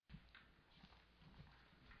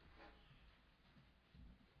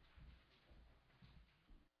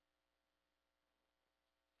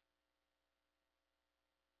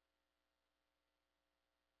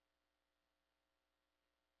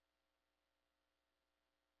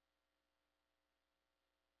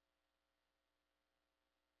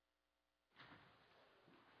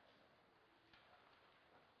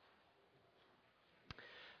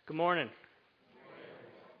Good morning.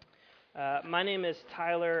 My name is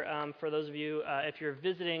Tyler. For those of you, if you're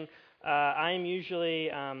visiting, I am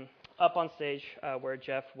usually up on stage where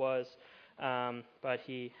Jeff was, but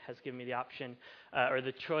he has given me the option, or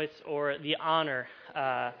the choice, or the honor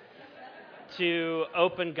to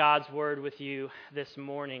open God's Word with you this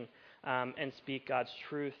morning and speak God's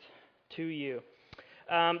truth to you.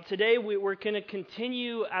 Today we're going to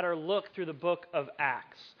continue at our look through the book of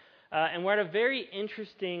Acts. And we're at a very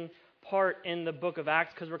interesting part in the book of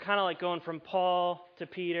Acts because we're kind of like going from Paul to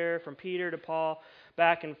Peter, from Peter to Paul,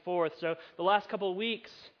 back and forth. So the last couple of weeks,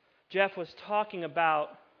 Jeff was talking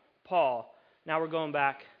about Paul. Now we're going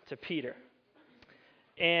back to Peter.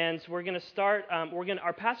 And we're going to start,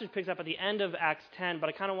 our passage picks up at the end of Acts 10, but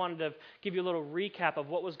I kind of wanted to give you a little recap of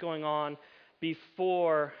what was going on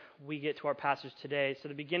before we get to our passage today. So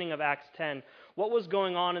the beginning of Acts 10, what was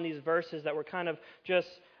going on in these verses that were kind of just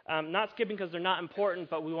not skipping because they're not important,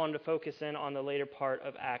 but we wanted to focus in on the later part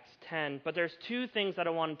of Acts 10. But there's two things that I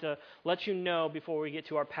wanted to let you know before we get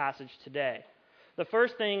to our passage today. The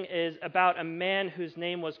first thing is about a man whose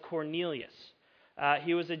name was Cornelius.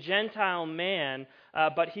 He was a Gentile man,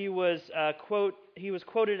 but he was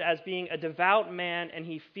quoted as being a devout man, and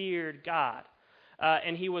he feared God.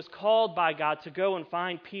 And he was called by God to go and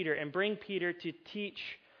find Peter and bring Peter to teach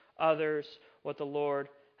others what the Lord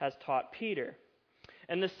has taught Peter.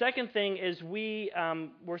 And the second thing is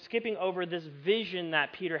we're skipping over this vision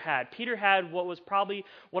that Peter had. Peter had what was probably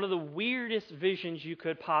one of the weirdest visions you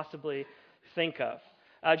could possibly think of.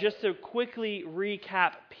 Just to quickly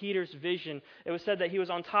recap Peter's vision, it was said that he was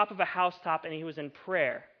on top of a housetop and he was in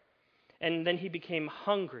prayer. And then he became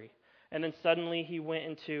hungry. And then suddenly he went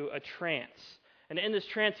into a trance. And in this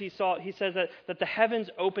trance, he says that the heavens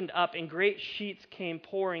opened up and great sheets came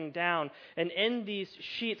pouring down. And in these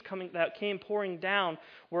sheets that came pouring down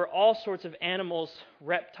were all sorts of animals,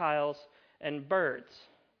 reptiles, and birds.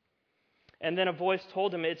 And then a voice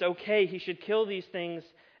told him it's okay, he should kill these things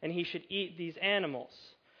and he should eat these animals.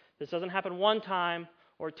 This doesn't happen one time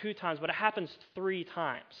or two times, but it happens 3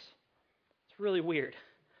 times. It's really weird.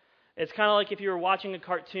 It's kind of like if you were watching a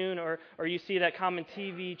cartoon or you see that common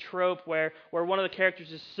TV trope where one of the characters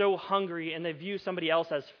is so hungry and they view somebody else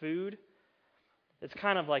as food. It's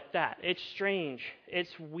kind of like that. It's strange. It's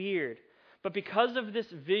weird. But because of this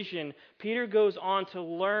vision, Peter goes on to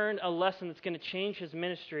learn a lesson that's going to change his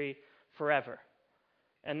ministry forever.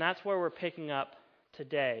 And that's where we're picking up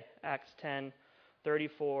today, Acts 10,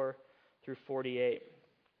 34 through 48.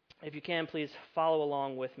 If you can, please follow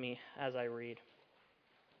along with me as I read.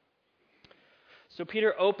 So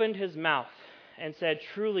Peter opened his mouth and said,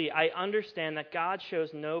 "Truly, I understand that God shows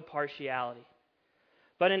no partiality.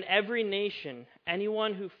 But in every nation,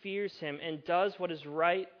 anyone who fears him and does what is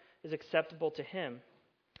right is acceptable to him.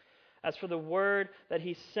 As for the word that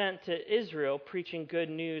he sent to Israel, preaching good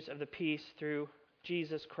news of the peace through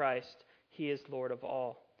Jesus Christ, he is Lord of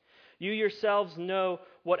all. You yourselves know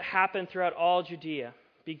what happened throughout all Judea,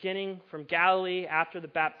 beginning from Galilee after the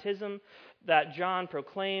baptism that John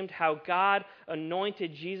proclaimed, how God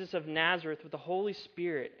anointed Jesus of Nazareth with the Holy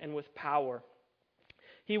Spirit and with power.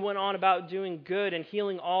 He went on about doing good and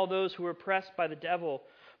healing all those who were oppressed by the devil,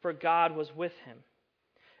 for God was with him.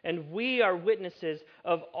 And we are witnesses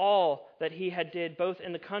of all that he had did, both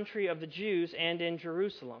in the country of the Jews and in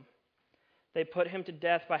Jerusalem. They put him to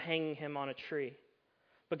death by hanging him on a tree.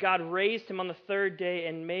 But God raised him on the 3rd day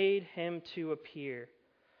and made him to appear,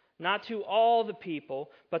 not to all the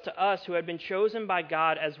people, but to us who had been chosen by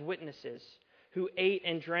God as witnesses, who ate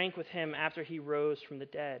and drank with him after he rose from the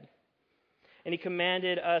dead. And he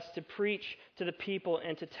commanded us to preach to the people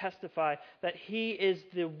and to testify that he is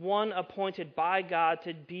the one appointed by God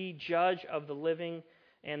to be judge of the living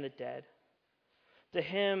and the dead. To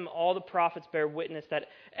him all the prophets bear witness that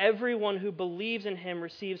everyone who believes in him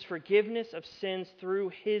receives forgiveness of sins through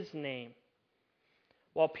his name."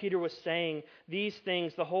 While Peter was saying these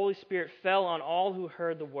things, the Holy Spirit fell on all who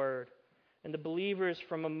heard the word. And the believers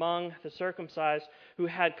from among the circumcised who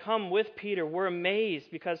had come with Peter were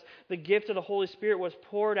amazed because the gift of the Holy Spirit was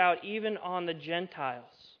poured out even on the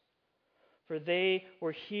Gentiles. For they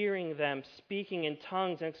were hearing them speaking in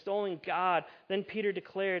tongues and extolling God. Then Peter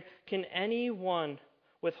declared, "Can anyone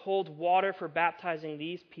withhold water for baptizing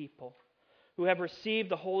these people who have received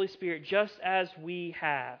the Holy Spirit just as we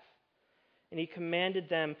have?" And he commanded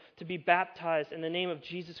them to be baptized in the name of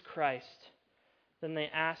Jesus Christ. Then they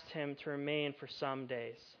asked him to remain for some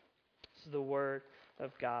days. This is the word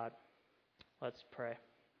of God. Let's pray.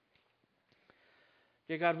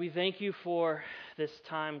 Dear God, we thank you for this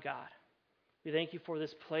time, God. We thank you for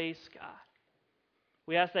this place, God.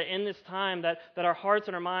 We ask that in this time that our hearts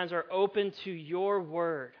and our minds are open to your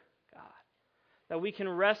word. that we can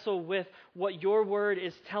wrestle with what your word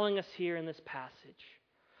is telling us here in this passage.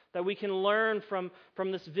 That we can learn from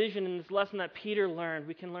this vision and this lesson that Peter learned.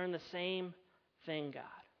 We can learn the same thing, God.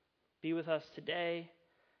 Be with us today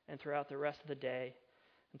and throughout the rest of the day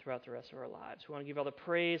and throughout the rest of our lives. We want to give all the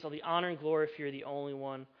praise, all the honor and glory if you're the only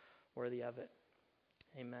one worthy of it.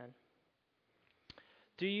 Amen.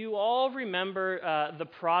 Do you all remember the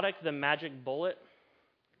product, the Magic Bullet?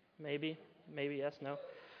 Maybe yes, no.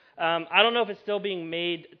 I don't know if it's still being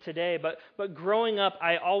made today, but growing up,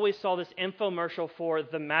 I always saw this infomercial for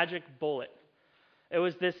the Magic Bullet. It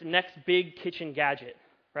was this next big kitchen gadget,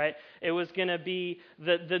 right? It was going to be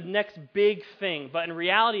the next big thing, but in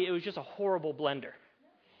reality, it was just a horrible blender.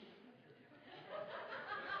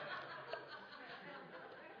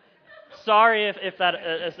 Sorry if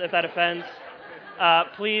that offends.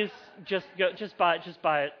 Please just buy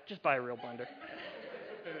a real blender.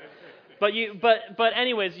 But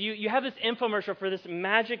anyways, you have this infomercial for this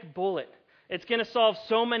magic bullet. It's going to solve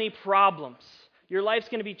so many problems. Your life's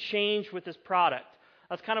going to be changed with this product.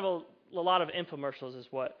 That's kind of a lot of infomercials is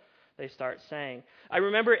what they start saying. I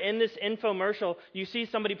remember in this infomercial, you see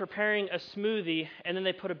somebody preparing a smoothie, and then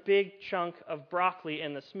they put a big chunk of broccoli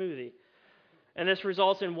in the smoothie. And this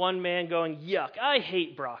results in one man going, "Yuck, I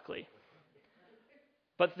hate broccoli."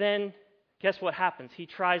 But then, guess what happens? He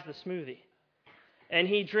tries the smoothie. And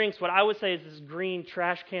he drinks what I would say is this green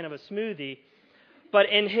trash can of a smoothie. But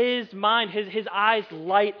in his mind, his eyes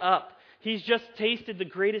light up. He's just tasted the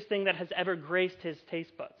greatest thing that has ever graced his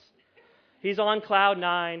taste buds. He's on cloud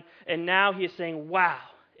 9, and now he is saying, "Wow,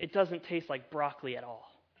 it doesn't taste like broccoli at all."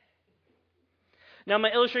 Now,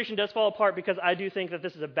 my illustration does fall apart because I do think that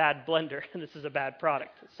this is a bad blender and this is a bad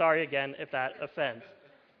product. Sorry again if that offends.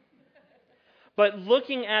 But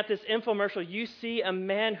looking at this infomercial, you see a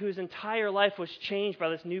man whose entire life was changed by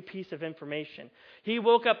this new piece of information. He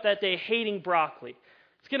woke up that day hating broccoli.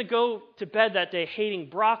 He's going to go to bed that day hating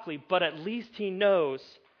broccoli, but at least he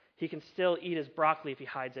knows he can still eat his broccoli if he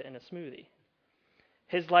hides it in a smoothie.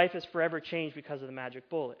 His life is forever changed because of the magic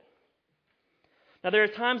bullet. Now, there are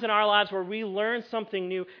times in our lives where we learn something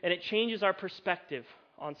new and it changes our perspective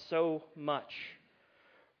on so much.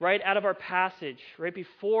 Right out of our passage, right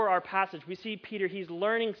before our passage, we see Peter, he's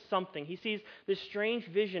learning something. He sees this strange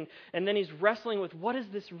vision, and then he's wrestling with, what does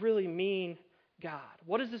this really mean, God?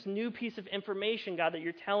 What is this new piece of information, God, that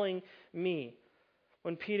you're telling me?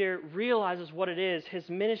 When Peter realizes what it is, his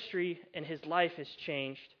ministry and his life is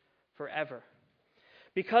changed forever.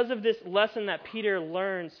 Because of this lesson that Peter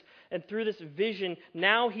learns, and through this vision,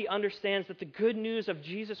 now he understands that the good news of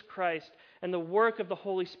Jesus Christ and the work of the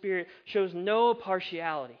Holy Spirit shows no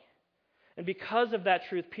partiality. And because of that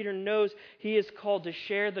truth, Peter knows he is called to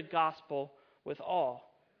share the gospel with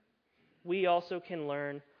all. We also can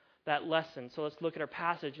learn that lesson. So let's look at our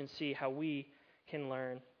passage and see how we can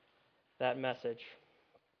learn that message.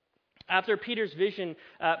 After Peter's vision,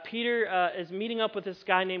 Peter is meeting up with this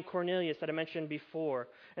guy named Cornelius that I mentioned before.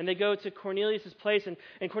 And they go to Cornelius' place,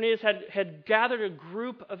 and Cornelius had gathered a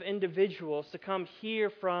group of individuals to come hear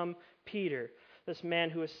from Peter, this man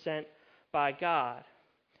who was sent by God.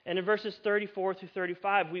 And in verses 34 through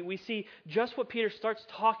 35, we see just what Peter starts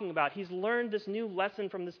talking about. He's learned this new lesson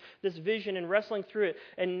from this vision and wrestling through it,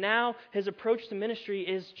 and now his approach to ministry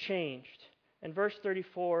is changed. In verse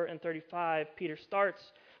 34 and 35, Peter starts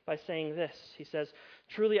by saying this. He says,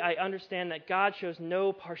 "Truly I understand that God shows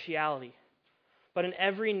no partiality, but in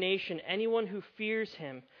every nation anyone who fears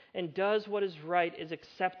him and does what is right is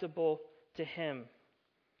acceptable to him."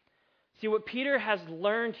 See, what Peter has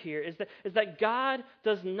learned here is that God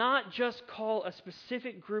does not just call a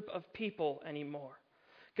specific group of people anymore.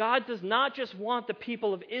 God does not just want the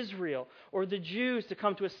people of Israel or the Jews to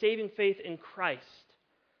come to a saving faith in Christ.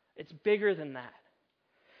 It's bigger than that.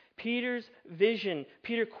 Peter's vision,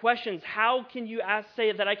 Peter questions, how can you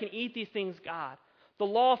say that I can eat these things, God? The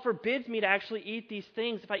law forbids me to actually eat these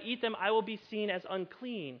things. If I eat them, I will be seen as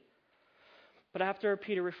unclean. But after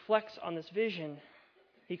Peter reflects on this vision,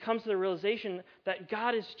 he comes to the realization that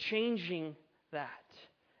God is changing that.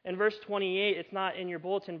 In verse 28, it's not in your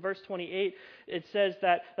bulletin, verse 28, it says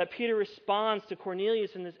that Peter responds to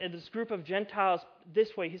Cornelius and this group of Gentiles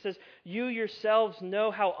this way. He says, "You yourselves know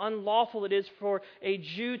how unlawful it is for a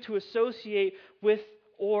Jew to associate with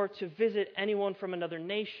or to visit anyone from another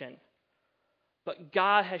nation. But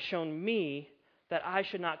God has shown me that I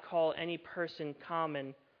should not call any person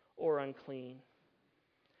common or unclean."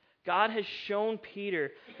 God has shown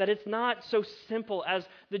Peter that it's not so simple as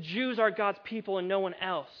the Jews are God's people and no one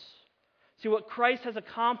else. See, what Christ has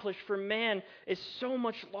accomplished for man is so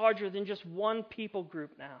much larger than just one people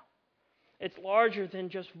group now. It's larger than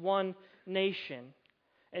just one nation.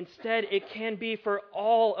 Instead, it can be for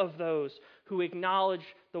all of those who acknowledge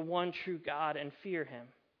the one true God and fear Him.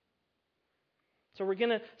 So we're going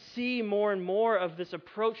to see more and more of this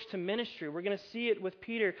approach to ministry. We're going to see it with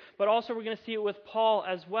Peter, but also we're going to see it with Paul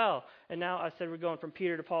as well. And now I said we're going from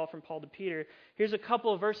Peter to Paul, from Paul to Peter. Here's a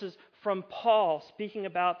couple of verses from Paul speaking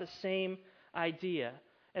about the same idea.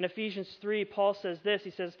 In Ephesians 3, Paul says this.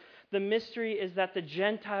 He says, "The mystery is that the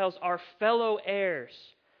Gentiles are fellow heirs,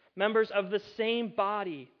 members of the same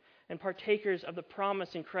body, and partakers of the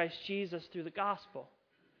promise in Christ Jesus through the gospel."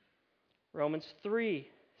 Romans 3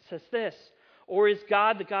 says this, "Or is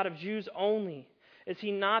God the God of Jews only? Is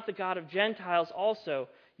He not the God of Gentiles also?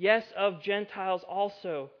 Yes, of Gentiles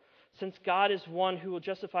also, since God is one who will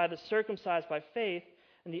justify the circumcised by faith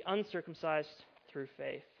and the uncircumcised through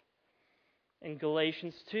faith." In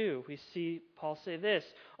Galatians 2, we see Paul say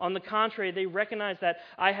this, "On the contrary, they recognize that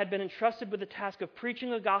I had been entrusted with the task of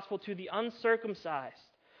preaching the gospel to the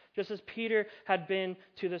uncircumcised, just as Peter had been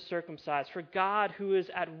to the circumcised. For God, who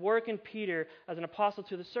is at work in Peter as an apostle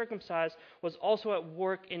to the circumcised, was also at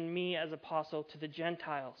work in me as apostle to the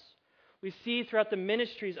Gentiles." We see throughout the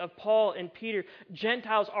ministries of Paul and Peter,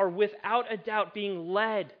 Gentiles are without a doubt being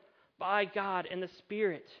led by God and the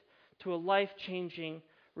Spirit to a life-changing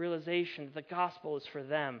realization that the gospel is for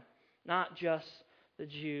them, not just the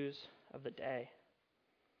Jews of the day.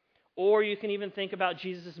 Or you can even think about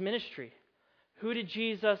Jesus' ministry. Who did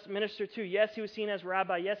Jesus minister to? Yes, He was seen as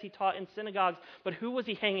rabbi. Yes, He taught in synagogues. But who was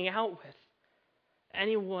He hanging out with?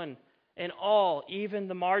 Anyone and all, even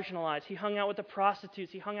the marginalized. He hung out with the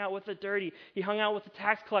prostitutes. He hung out with the dirty. He hung out with the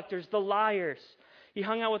tax collectors, the liars. He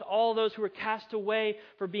hung out with all those who were cast away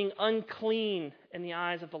for being unclean in the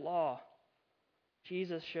eyes of the law.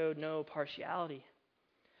 Jesus showed no partiality.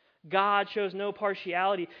 God shows no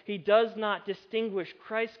partiality. He does not distinguish.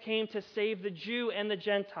 Christ came to save the Jew and the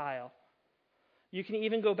Gentile. You can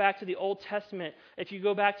even go back to the Old Testament. If you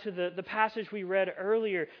go back to the passage we read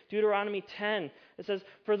earlier, Deuteronomy 10, it says,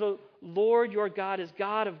 "For the Lord your God is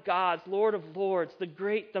God of gods, Lord of lords, the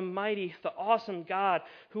great, the mighty, the awesome God,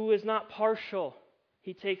 who is not partial.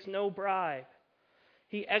 He takes no bribe.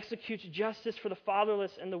 He executes justice for the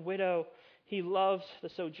fatherless and the widow. He loves the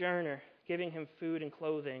sojourner, giving him food and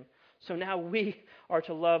clothing. So now we are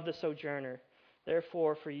to love the sojourner.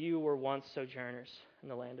 Therefore, for you were once sojourners in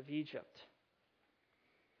the land of Egypt."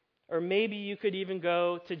 Or maybe you could even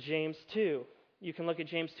go to James 2. You can look at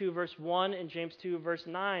James 2 verse 1 and James 2 verse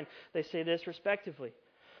 9. They say this respectively.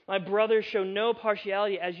 "My brothers, show no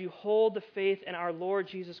partiality as you hold the faith in our Lord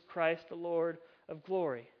Jesus Christ, the Lord of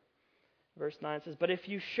glory." Verse 9 says, "But if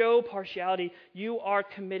you show partiality, you are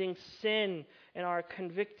committing sin and are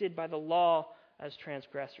convicted by the law as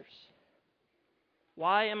transgressors."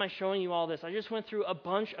 Why am I showing you all this? I just went through a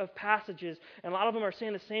bunch of passages, and a lot of them are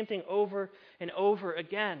saying the same thing over and over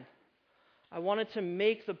again. I wanted to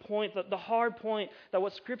make the point, the hard point, that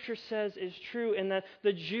what Scripture says is true, and that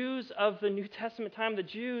the Jews of the New Testament time, the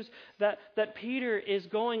Jews that Peter is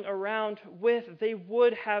going around with, they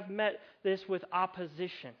would have met this with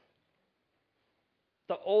opposition.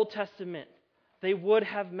 The Old Testament, they would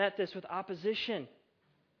have met this with opposition.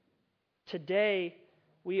 Today,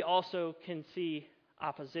 we also can see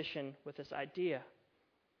opposition with this idea.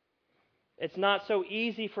 It's not so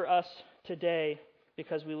easy for us today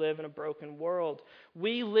because we live in a broken world.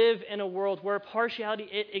 We live in a world where partiality,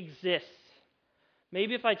 it exists.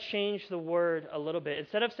 Maybe if I change the word a little bit,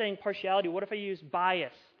 instead of saying partiality, what if I use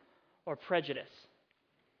bias or prejudice?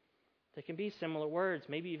 They can be similar words,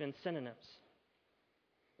 maybe even synonyms.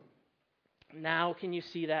 Now, can you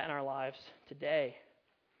see that in our lives today?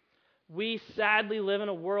 We sadly live in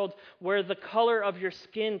a world where the color of your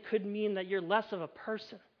skin could mean that you're less of a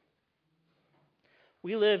person.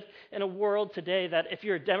 We live in a world today that if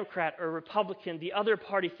you're a Democrat or a Republican, the other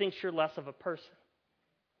party thinks you're less of a person.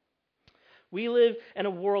 We live in a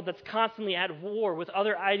world that's constantly at war with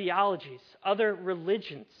other ideologies, other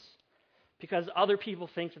religions, because other people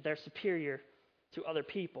think that they're superior to other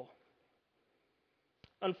people.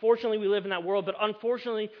 Unfortunately, we live in that world, but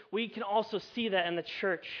unfortunately, we can also see that in the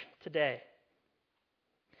church today.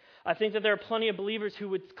 I think that there are plenty of believers who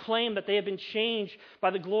would claim that they have been changed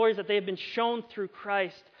by the glories that they have been shown through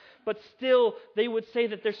Christ, but still they would say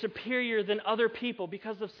that they're superior than other people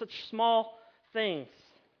because of such small things.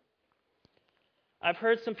 I've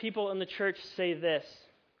heard some people in the church say this: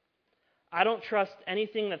 "I don't trust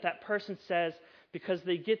anything that person says because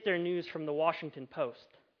they get their news from the Washington Post."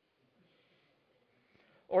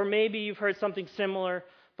 Or maybe you've heard something similar,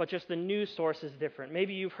 but just the news source is different.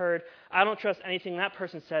 Maybe you've heard, "I don't trust anything that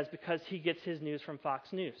person says because he gets his news from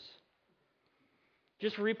Fox News."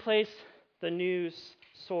 Just replace the news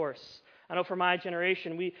source. I know for my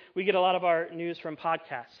generation, we get a lot of our news from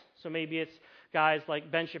podcasts. So maybe it's guys like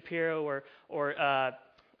Ben Shapiro or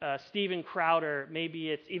Steven Crowder. Maybe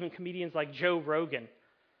it's even comedians like Joe Rogan,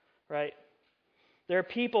 right? There are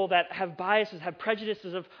people that have biases, have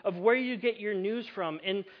prejudices of where you get your news from,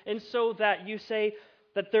 and so that you say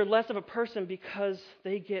that they're less of a person because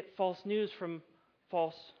they get false news from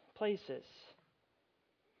false places.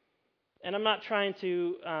 And I'm not trying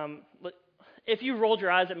to, if you rolled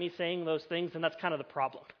your eyes at me saying those things, then that's kind of the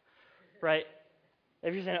problem, right?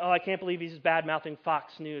 If you're saying, oh, I can't believe he's bad-mouthing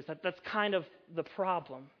Fox News, that's kind of the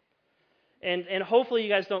problem. And hopefully you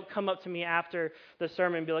guys don't come up to me after the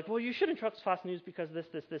sermon and be like, well, you shouldn't trust Fox News because this.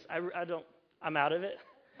 I'm out of it.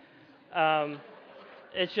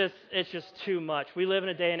 It's just too much. We live in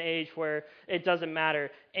a day and age where it doesn't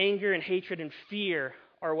matter. Anger and hatred and fear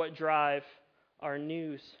are what drive our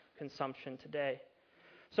news consumption today.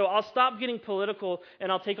 So I'll stop getting political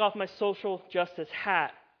and I'll take off my social justice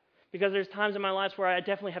hat, because there's times in my life where I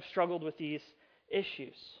definitely have struggled with these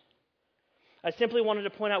issues. I simply wanted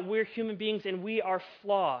to point out we're human beings and we are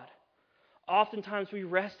flawed. Oftentimes we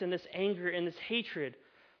rest in this anger and this hatred,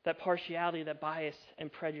 that partiality, that bias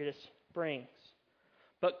and prejudice brings.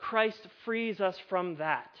 But Christ frees us from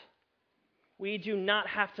that. We do not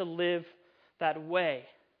have to live that way.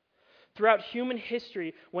 Throughout human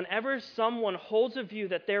history, whenever someone holds a view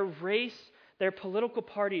that their race, their political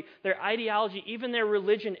party, their ideology, even their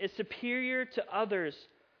religion is superior to others,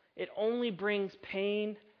 it only brings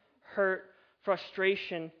pain, hurt,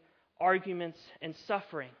 frustration, arguments, and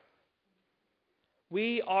suffering.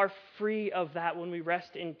 We are free of that when we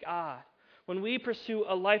rest in God. When we pursue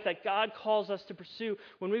a life that God calls us to pursue,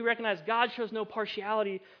 when we recognize God shows no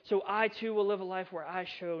partiality, so I too will live a life where I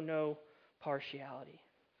show no partiality.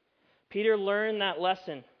 Peter learned that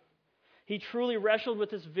lesson. He truly wrestled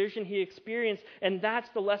with this vision he experienced, and that's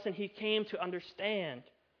the lesson he came to understand.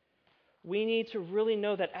 We need to really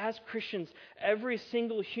know that as Christians, every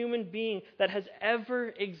single human being that has ever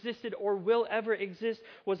existed or will ever exist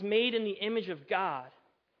was made in the image of God.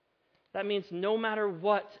 That means no matter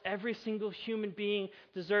what, every single human being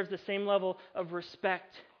deserves the same level of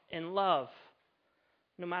respect and love.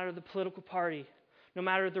 No matter the political party, no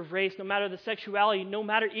matter the race, no matter the sexuality, no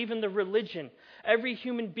matter even the religion, every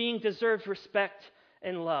human being deserves respect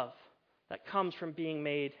and love that comes from being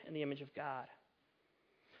made in the image of God.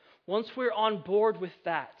 Once we're on board with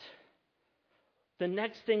that, the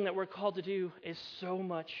next thing that we're called to do is so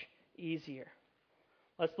much easier.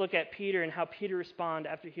 Let's look at Peter and how Peter responded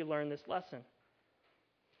after he learned this lesson.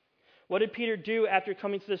 What did Peter do after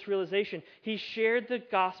coming to this realization? He shared the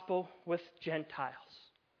gospel with Gentiles.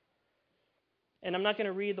 And I'm not going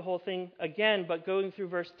to read the whole thing again, but going through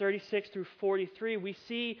verse 36 through 43, we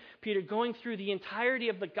see Peter going through the entirety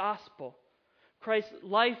of the gospel, Christ's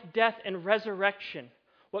life, death, and resurrection,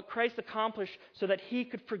 what Christ accomplished so that he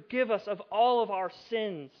could forgive us of all of our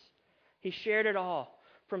sins. He shared it all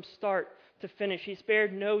from start to finish. He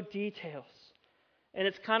spared no details. And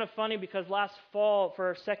it's kind of funny because last fall, for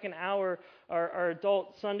our second hour, our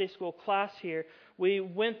adult Sunday school class here, we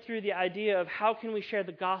went through the idea of how can we share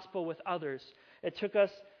the gospel with others. It took us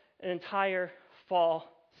an entire fall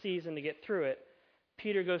season to get through it.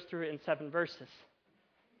 Peter goes through it in 7 verses.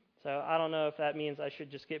 So I don't know if that means I should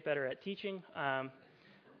just get better at teaching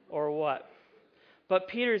or what. But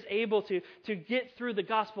Peter is able to get through the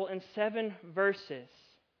gospel in 7 verses.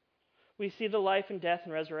 We see the life and death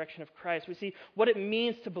and resurrection of Christ. We see what it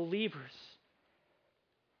means to believers.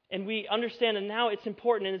 And we understand, and now it's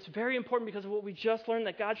important, and it's very important because of what we just learned,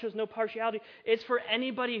 that God shows no partiality. It's for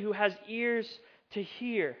anybody who has ears to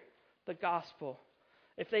hear the gospel.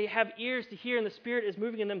 If they have ears to hear and the Spirit is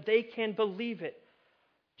moving in them, they can believe it.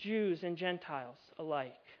 Jews and Gentiles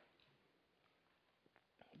alike.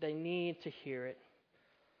 They need to hear it.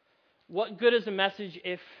 What good is a message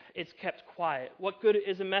if it's kept quiet? What good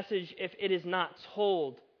is a message if it is not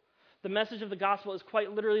told? The message of the gospel is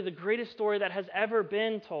quite literally the greatest story that has ever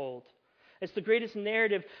been told. It's the greatest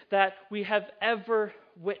narrative that we have ever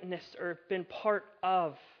witnessed or been part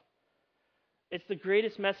of. It's the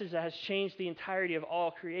greatest message that has changed the entirety of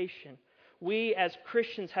all creation. We as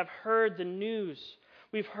Christians have heard the news.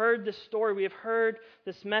 We've heard this story. We have heard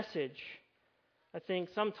this message. I think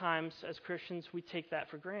sometimes as Christians we take that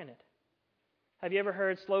for granted. Have you ever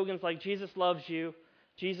heard slogans like Jesus loves you,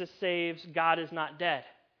 Jesus saves, God is not dead?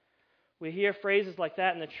 We hear phrases like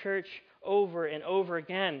that in the church over and over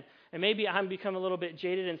again. And maybe I'm become a little bit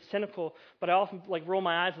jaded and cynical, but I often roll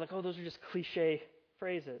my eyes like, oh, those are just cliche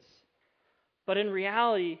phrases. But in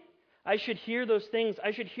reality, I should hear those things.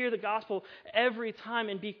 I should hear the gospel every time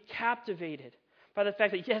and be captivated by the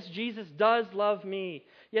fact that, yes, Jesus does love me.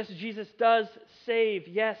 Yes, Jesus does save.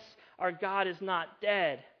 Yes, our God is not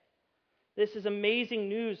dead. This is amazing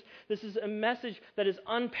news. This is a message that is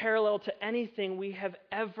unparalleled to anything we have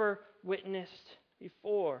ever witnessed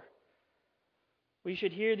before. We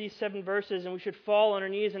should hear these 7 verses and we should fall on our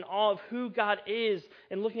knees in awe of who God is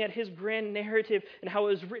and looking at His grand narrative and how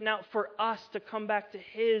it was written out for us to come back to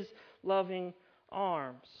His loving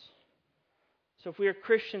arms. So if we are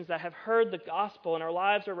Christians that have heard the gospel and our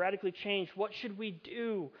lives are radically changed, what should we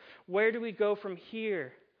do? Where do we go from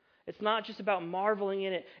here? It's not just about marveling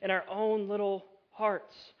in it in our own little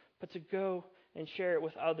hearts, but to go and share it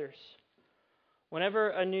with others. Whenever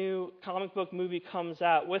a new comic book movie comes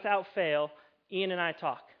out, without fail, Ian and I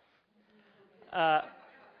talk.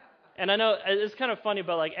 And I know it's kind of funny,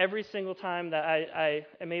 but like every single time that I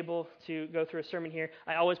am able to go through a sermon here,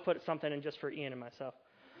 I always put something in just for Ian and myself.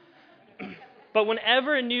 But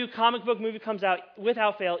whenever a new comic book movie comes out,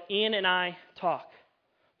 without fail, Ian and I talk.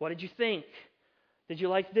 What did you think? Did you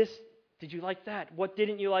like this? Did you like that? What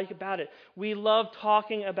didn't you like about it? We love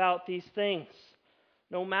talking about these things.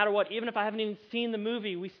 No matter what, even if I haven't even seen the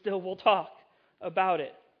movie, we still will talk about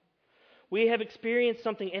it. We have experienced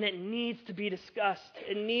something and it needs to be discussed.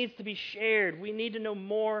 It needs to be shared. We need to know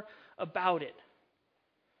more about it.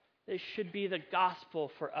 This should be the gospel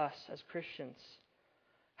for us as Christians.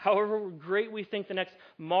 However great we think the next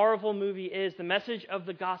Marvel movie is, the message of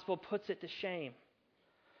the gospel puts it to shame.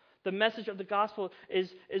 The message of the gospel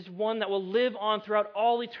is one that will live on throughout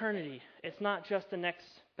all eternity. It's not just the next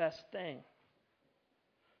best thing.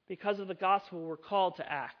 Because of the gospel, we're called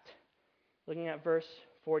to act. Looking at verse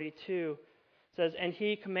 42, it says, "And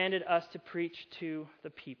He commanded us to preach to the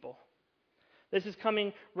people." This is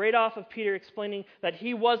coming right off of Peter explaining that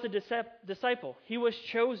he was a disciple. He was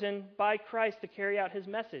chosen by Christ to carry out His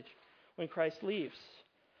message when Christ leaves.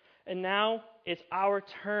 And now it's our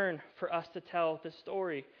turn for us to tell the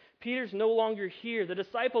story. Peter's no longer here. The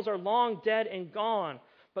disciples are long dead and gone,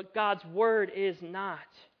 but God's word is not.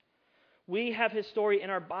 We have His story in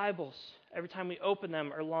our Bibles every time we open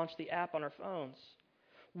them or launch the app on our phones.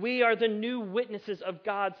 We are the new witnesses of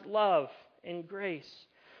God's love and grace.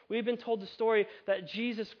 We've been told the story that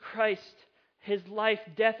Jesus Christ, His life,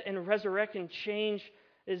 death, and resurrection changed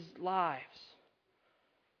His lives.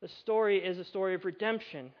 The story is a story of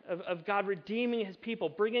redemption, of God redeeming His people,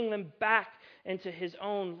 bringing them back into His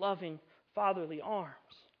own loving, fatherly arms.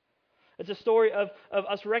 It's a story of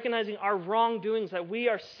us recognizing our wrongdoings, that we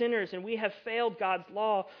are sinners and we have failed God's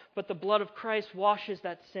law, but the blood of Christ washes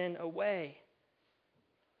that sin away.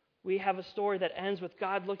 We have a story that ends with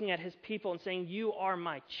God looking at His people and saying, "You are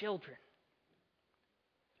my children,"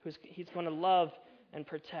 He's going to love and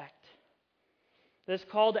protect. This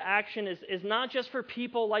call to action is not just for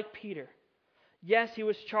people like Peter. Yes, he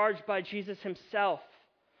was charged by Jesus Himself,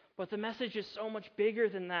 but the message is so much bigger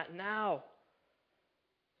than that now.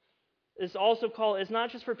 This also call is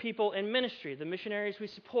not just for people in ministry, the missionaries we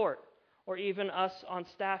support, or even us on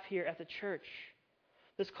staff here at the church.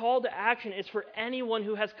 This call to action is for anyone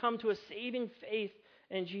who has come to a saving faith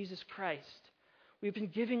in Jesus Christ. We've been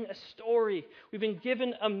given a story. We've been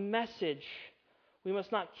given a message. We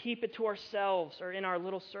must not keep it to ourselves or in our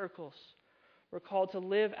little circles. We're called to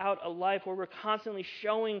live out a life where we're constantly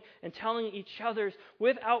showing and telling each other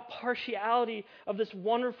without partiality of this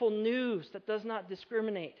wonderful news that does not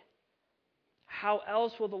discriminate. How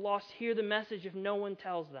else will the lost hear the message if no one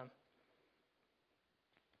tells them?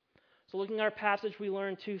 So looking at our passage, we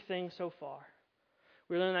learn 2 things so far.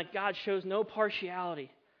 We learn that God shows no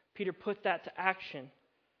partiality. Peter put that to action.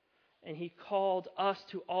 And he called us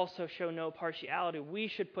to also show no partiality. We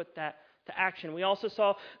should put that to action. We also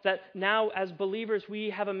saw that now as believers we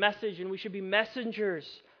have a message and we should be messengers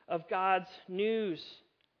of God's news.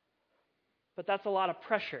 But that's a lot of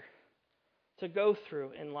pressure to go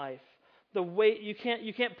through in life. The weight you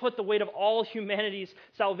can't put the weight of all humanity's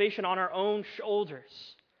salvation on our own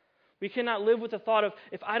shoulders. We cannot live with the thought of,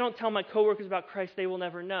 if I don't tell my coworkers about Christ, they will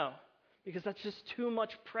never know. Because that's just too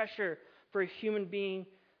much pressure for a human being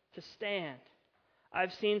to stand.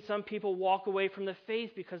 I've seen some people walk away from the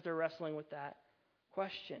faith because they're wrestling with that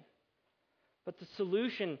question. But the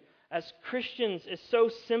solution as Christians is so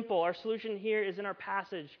simple. Our solution here is in our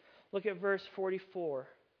passage. Look at verse 44.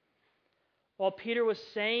 While Peter was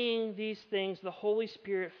saying these things, the Holy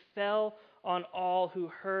Spirit fell on all who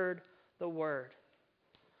heard the word.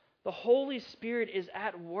 The Holy Spirit is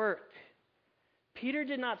at work. Peter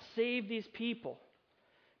did not save these people.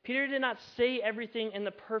 Peter did not say everything in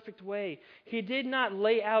the perfect way. He did not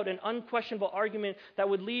lay out an unquestionable argument that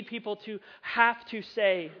would lead people to have to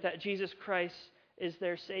say that Jesus Christ is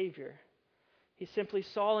their Savior. He simply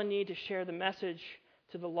saw a need to share the message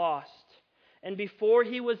to the lost. And before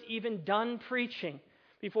he was even done preaching,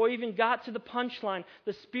 before he even got to the punchline,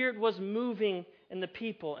 the Spirit was moving in the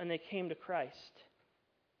people, and they came to Christ.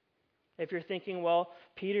 If you're thinking, well,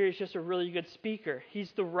 Peter is just a really good speaker,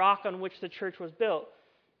 he's the rock on which the church was built,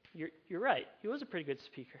 you're right. He was a pretty good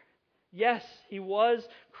speaker. Yes, he was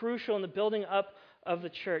crucial in the building up of the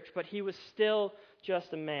church, but he was still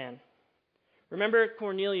just a man. Remember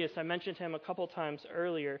Cornelius? I mentioned him a couple times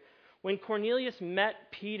earlier. When Cornelius met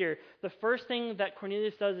Peter, the first thing that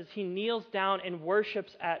Cornelius does is he kneels down and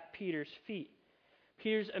worships at Peter's feet.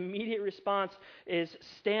 Peter's immediate response is,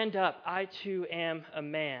 "Stand up, I too am a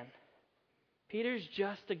man." Peter's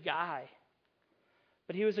just a guy.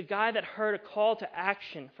 But he was a guy that heard a call to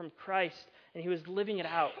action from Christ, and he was living it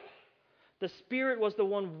out. The Spirit was the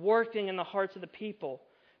one working in the hearts of the people.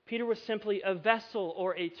 Peter was simply a vessel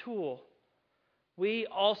or a tool. We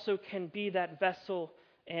also can be that vessel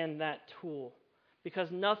and that tool,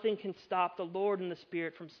 because nothing can stop the Lord and the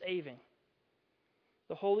Spirit from saving.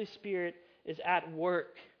 The Holy Spirit is at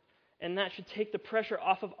work, and that should take the pressure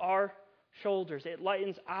off of our shoulders. It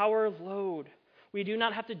lightens our load. We do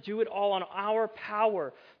not have to do it all on our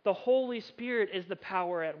power. The Holy Spirit is the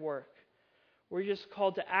power at work. We're just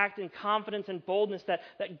called to act in confidence and boldness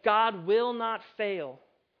that God will not fail.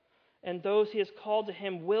 And those he has called to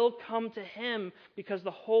him will come to him because the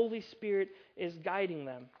Holy Spirit is guiding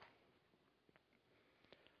them.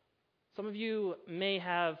 Some of you may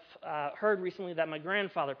have heard recently that my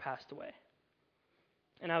grandfather passed away.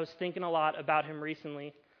 And I was thinking a lot about him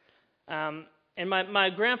recently. And my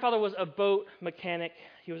grandfather was a boat mechanic.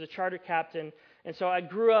 He was a charter captain. And so I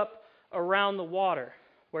grew up around the water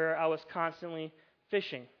where I was constantly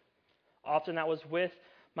fishing. Often that was with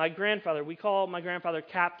my grandfather. We call my grandfather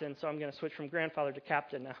Captain, so I'm going to switch from grandfather to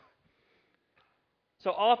Captain now.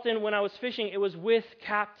 So often when I was fishing, it was with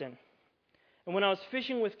Captain. And when I was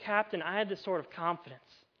fishing with Captain, I had this sort of confidence.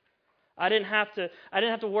 I didn't have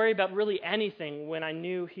to worry about really anything when I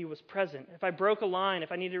knew he was present. If I broke a line,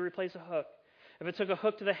 if I needed to replace a hook, if I took a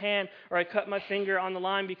hook to the hand, or I cut my finger on the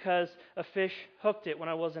line because a fish hooked it when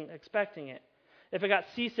I wasn't expecting it. If I got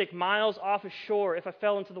seasick miles off of shore, if I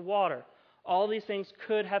fell into the water, all these things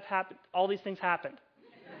could have happened. All these things happened.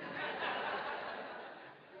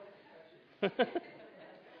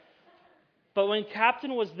 But when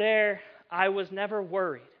Captain was there, I was never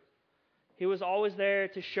worried. He was always there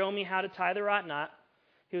to show me how to tie the right knot.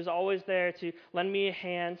 He was always there to lend me a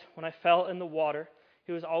hand when I fell in the water.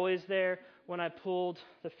 He was always there when I pulled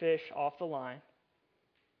the fish off the line.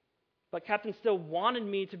 But Captain still wanted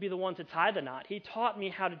me to be the one to tie the knot. He taught me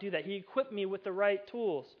how to do that. He equipped me with the right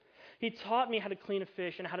tools. He taught me how to clean a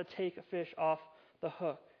fish and how to take a fish off the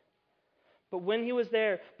hook. But when he was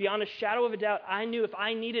there, beyond a shadow of a doubt, I knew if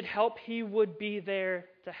I needed help, he would be there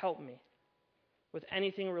to help me with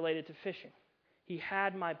anything related to fishing. He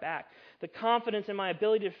had my back. The confidence in my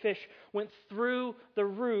ability to fish went through the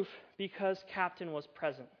roof because Captain was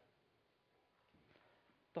present.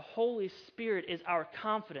 The Holy Spirit is our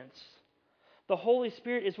confidence. The Holy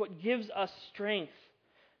Spirit is what gives us strength.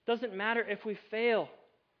 It doesn't matter if we fail.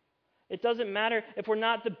 It doesn't matter if we're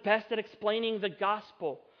not the best at explaining the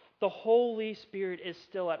gospel. The Holy Spirit is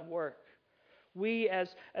still at work. We as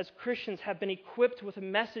Christians have been equipped with a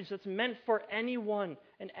message that's meant for anyone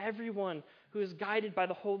and everyone who is guided by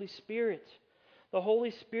the Holy Spirit. The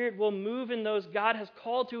Holy Spirit will move in those God has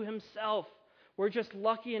called to himself. We're just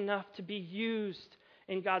lucky enough to be used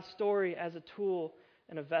in God's story as a tool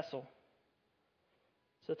and a vessel.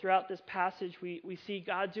 So throughout this passage, we see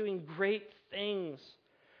God doing great things.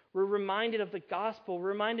 We're reminded of the gospel. We're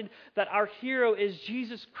reminded that our hero is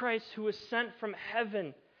Jesus Christ, who was sent from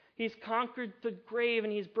heaven. He's conquered the grave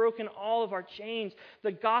and he's broken all of our chains.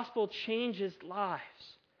 The gospel changes lives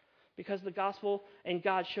because the gospel and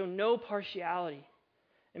God show no partiality.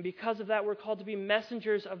 And because of that, we're called to be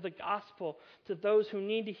messengers of the gospel to those who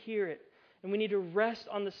need to hear it. And we need to rest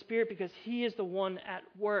on the Spirit because he is the one at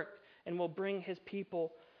work and will bring his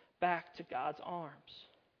people back to God's arms.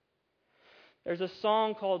 There's a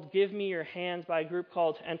song called Give Me Your Hands by a group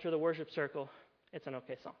called Enter the Worship Circle. It's an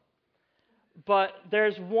okay song. But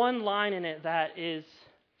there's one line in it that is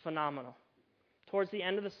phenomenal. Towards the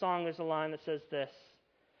end of the song, there's a line that says this: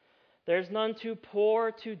 "There's none too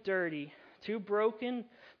poor, too dirty, too broken,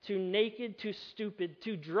 too naked, too stupid,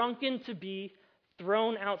 too drunken to be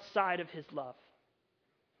thrown outside of his love."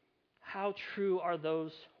 How true are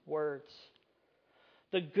those words?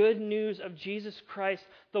 The good news of Jesus Christ,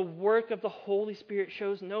 the work of the Holy Spirit,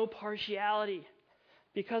 shows no partiality.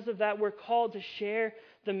 Because of that, we're called to share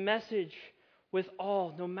the message with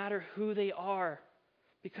all, no matter who they are.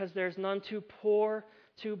 because there's none too poor,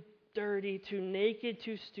 too dirty, too naked,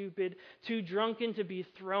 too stupid, too drunken to be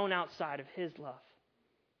thrown outside of His love.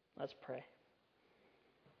 Let's pray.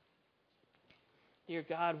 Dear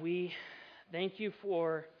God, we thank you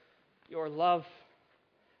for your love.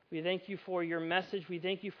 We thank you for your message. We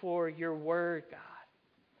thank you for your word, God.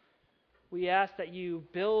 We ask that you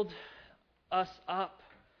build us up.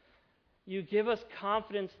 You give us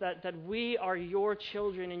confidence that we are your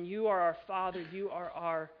children and you are our Father. You are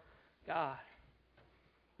our God.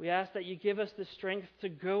 We ask that you give us the strength to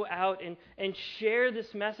go out and share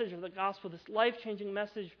this message of the gospel, this life-changing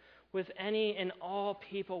message with any and all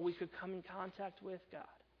people we could come in contact with, God.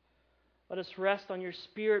 Let us rest on your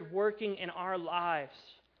Spirit working in our lives.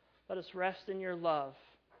 Let us rest in your love.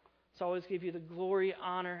 Let's always give you the glory,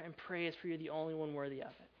 honor, and praise, for you're the only one worthy of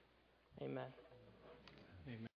it. Amen.